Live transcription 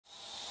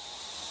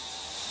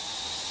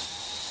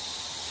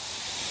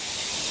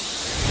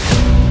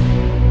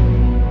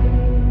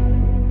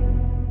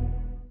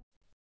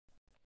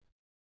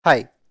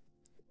Hi,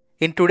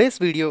 in today's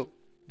video,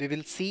 we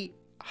will see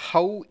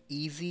how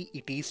easy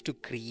it is to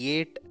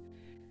create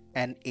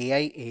an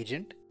AI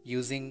agent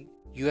using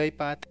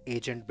UiPath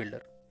Agent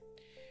Builder.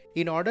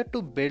 In order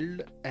to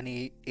build an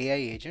AI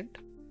agent,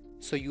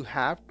 so you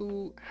have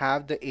to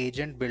have the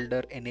agent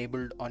builder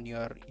enabled on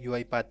your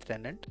UiPath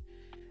tenant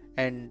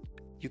and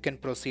you can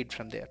proceed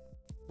from there.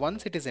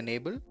 Once it is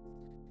enabled,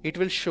 it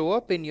will show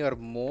up in your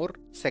more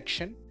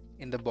section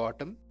in the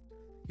bottom.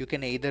 You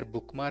can either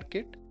bookmark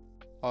it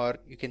or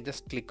you can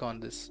just click on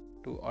this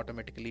to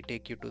automatically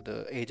take you to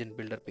the agent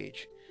builder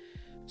page.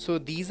 So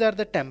these are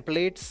the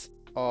templates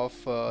of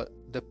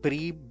the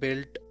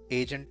pre-built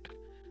agent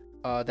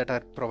that are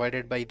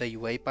provided by the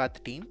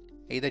UiPath team.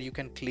 Either you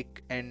can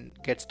click and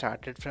get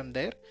started from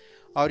there,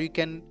 or you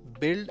can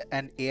build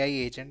an AI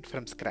agent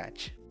from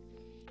scratch.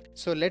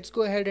 So let's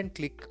go ahead and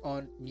click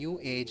on new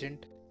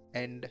agent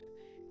and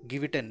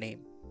give it a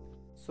name.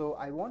 So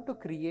I want to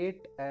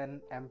create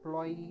an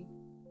employee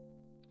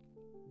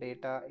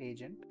data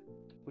agent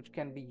which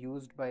can be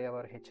used by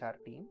our HR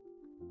team,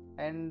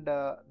 and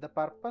the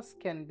purpose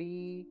can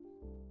be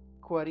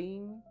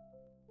querying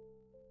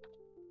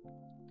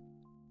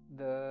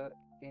the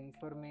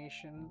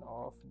information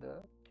of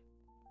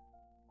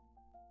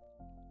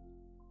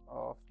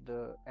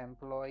the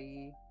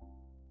employee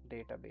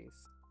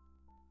database.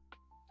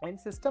 And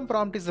system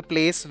prompt is a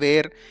place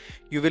where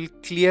you will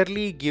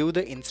clearly give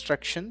the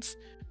instructions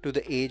to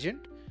the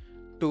agent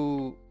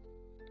to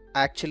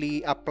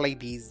actually apply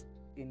these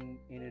in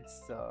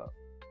its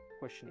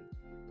questioning.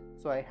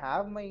 So I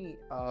have my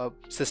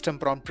system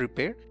prompt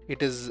prepared.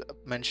 It is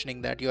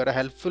mentioning that you are a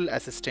helpful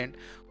assistant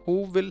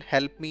who will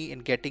help me in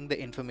getting the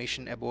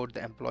information about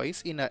the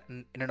employees in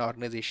an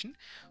organization,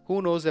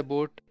 who knows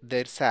about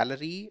their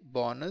salary,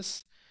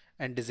 bonus,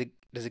 and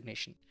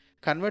designation.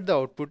 Convert the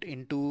output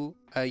into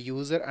a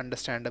user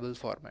understandable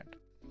format.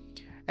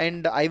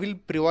 And I will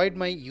provide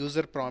my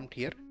user prompt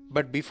here.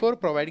 But before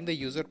providing the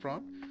user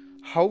prompt,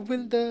 how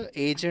will the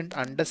agent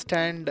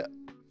understand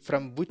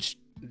from which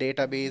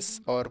database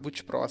or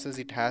which process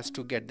it has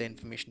to get the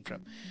information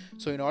from?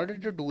 So in order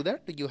to do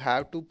that, you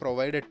have to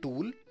provide a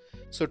tool.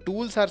 So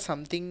tools are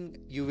something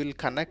you will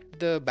connect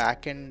the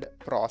backend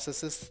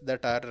processes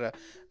that are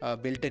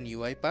built in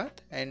UiPath,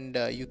 and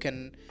you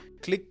can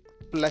click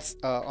plus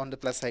on the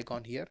plus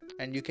icon here,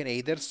 and you can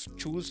either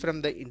choose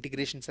from the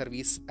integration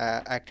service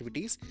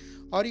activities,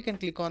 or you can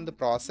click on the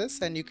process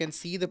and you can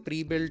see the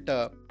pre-built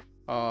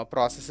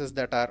processes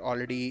that are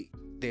already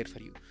there for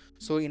you.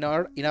 So in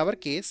our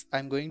case,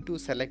 I'm going to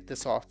select the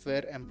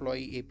software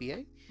employee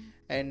API,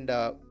 and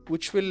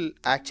which will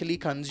actually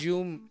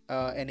consume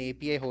an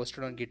API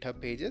hosted on GitHub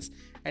pages,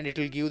 and it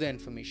will give the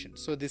information.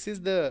 So this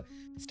is the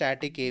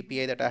static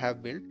API that I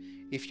have built.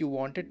 If you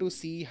wanted to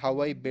see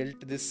how I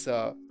built this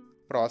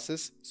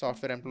process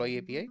software employee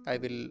API, I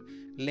will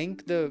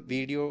link the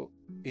video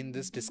in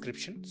this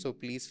description, so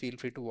please feel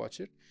free to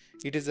watch it.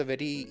 It is a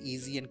very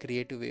easy and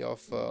creative way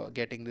of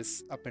getting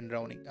this up and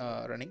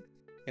running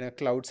in a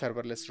cloud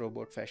serverless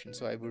robot fashion.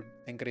 So I would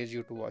encourage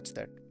you to watch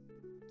that.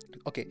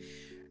 Okay,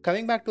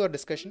 coming back to our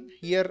discussion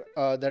here,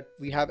 that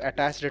we have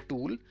attached a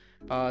tool,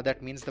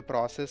 that means the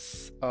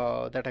process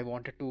that I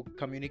wanted to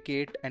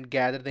communicate and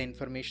gather the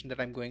information that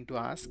I'm going to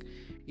ask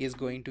is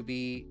going to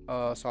be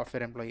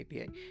software employee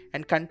API,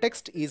 and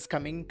context is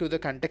coming to the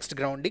context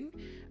grounding,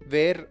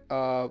 where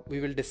we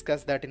will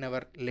discuss that in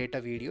our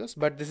later videos,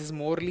 but this is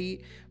more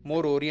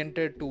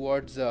oriented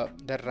towards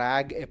the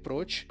RAG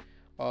approach,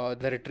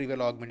 the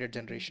retrieval augmented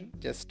generation,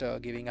 just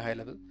giving a high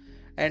level.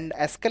 And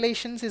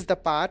escalations is the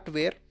part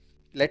where,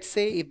 let's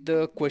say, if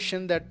the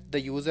question that the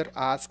user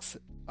asks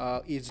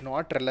is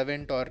not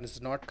relevant or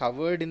is not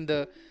covered in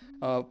the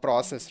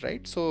process,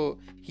 right? So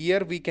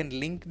here we can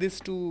link this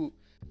to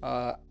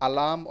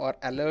alarm or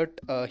alert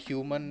a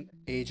human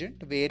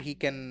agent, where he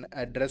can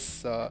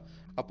address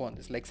upon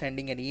this, like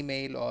sending an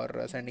email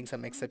or sending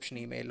some exception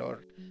email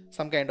or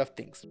some kind of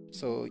things.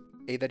 So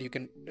either you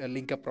can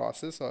link a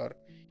process or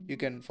you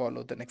can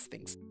follow the next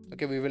things.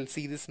 Okay, we will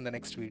see this in the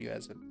next video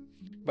as well.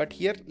 But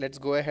here, let's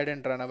go ahead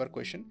and run our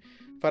question.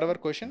 For our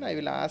question, I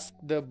will ask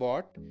the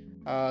bot,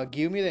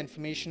 give me the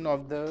information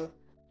of the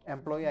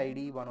employee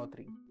ID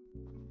 103.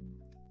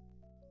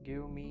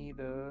 Give me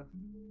the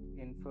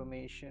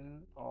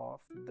information of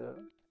the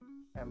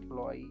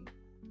employee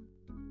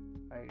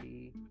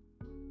ID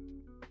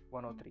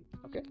 103.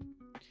 Okay,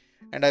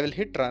 and I will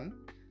hit run.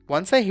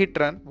 Once I hit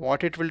run,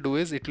 what it will do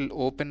is it will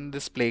open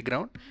this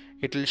playground.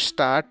 It will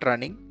start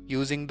running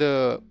using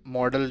the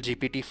model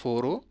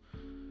GPT-4o,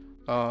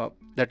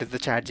 that is the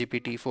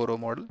ChatGPT 4o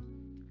model.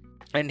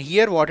 And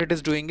here what it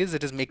is doing is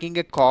it is making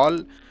a call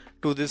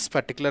to this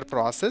particular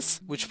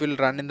process which will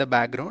run in the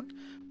background.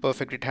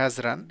 Perfect, it has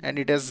run and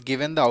it has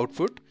given the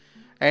output,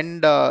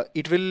 and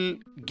it will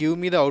give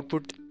me the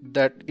output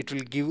that it will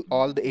give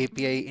all the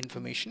API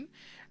information.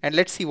 And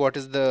let's see what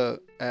is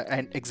the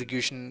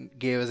execution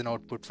gave as an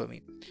output for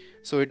me.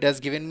 So it has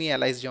given me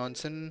Alice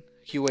Johnson,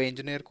 QA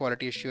engineer,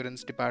 quality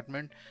assurance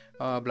department,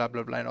 blah blah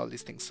blah, and all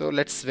these things. So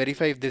let's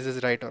verify if this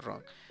is right or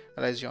wrong.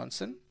 Alice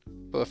Johnson,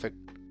 perfect.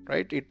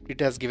 right? It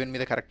has given me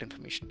the correct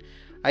information.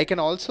 I can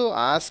also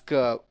ask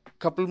a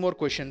couple more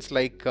questions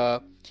like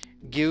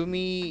give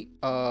me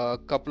a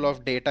couple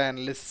of data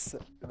analysts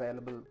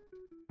available.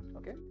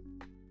 Okay,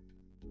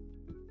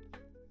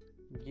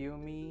 give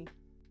me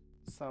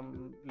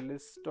some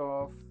list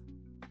of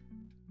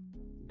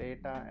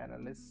data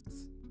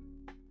analysts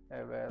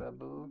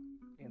available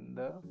in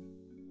the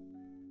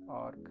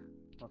org.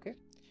 Okay,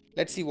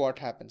 let's see what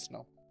happens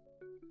now.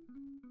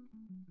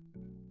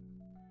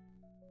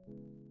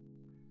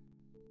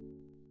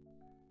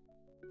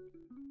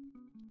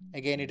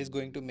 Again, it is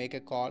going to make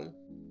a call,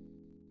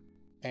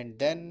 and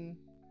then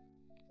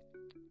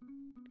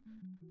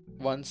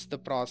once the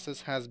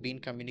process has been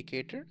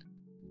communicated,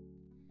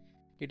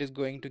 it is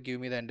going to give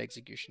me the end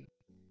execution.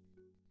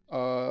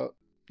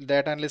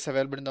 That analyst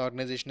available in the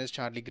organization is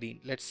Charlie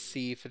Green. Let's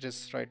see if it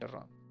is right or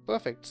wrong.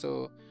 Perfect.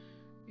 So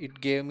it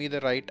gave me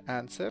the right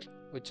answer,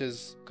 which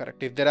is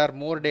correct. If there are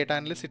more data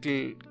analysts, it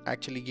will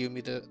actually give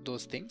me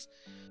those things.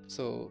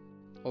 So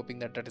hoping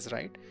that that is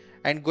right.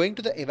 And going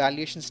to the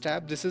evaluations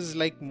tab, this is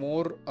like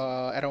more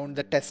around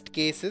the test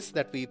cases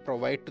that we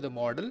provide to the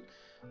model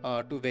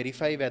to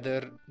verify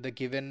whether the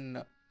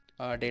given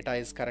data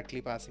is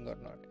correctly passing or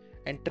not.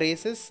 And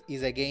traces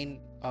is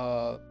again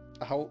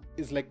how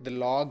is like the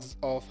logs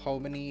of how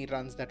many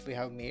runs that we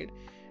have made,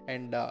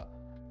 and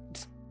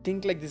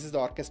think like this is the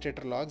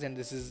orchestrator logs and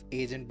this is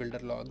agent builder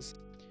logs,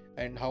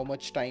 and how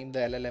much time the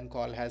LLM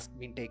call has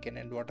been taken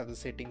and what are the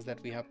settings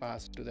that we have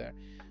passed to that.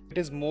 It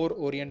is more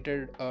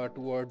oriented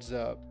towards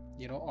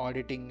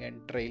auditing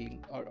and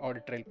trailing or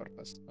audit trail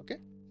purpose. Okay,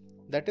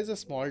 that is a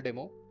small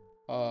demo.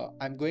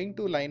 I'm going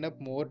to line up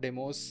more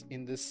demos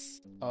in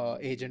this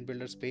agent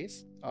builder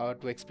space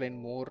to explain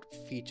more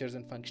features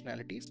and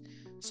functionalities.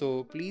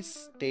 So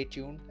please stay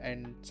tuned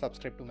and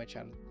subscribe to my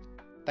channel.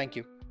 Thank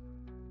you.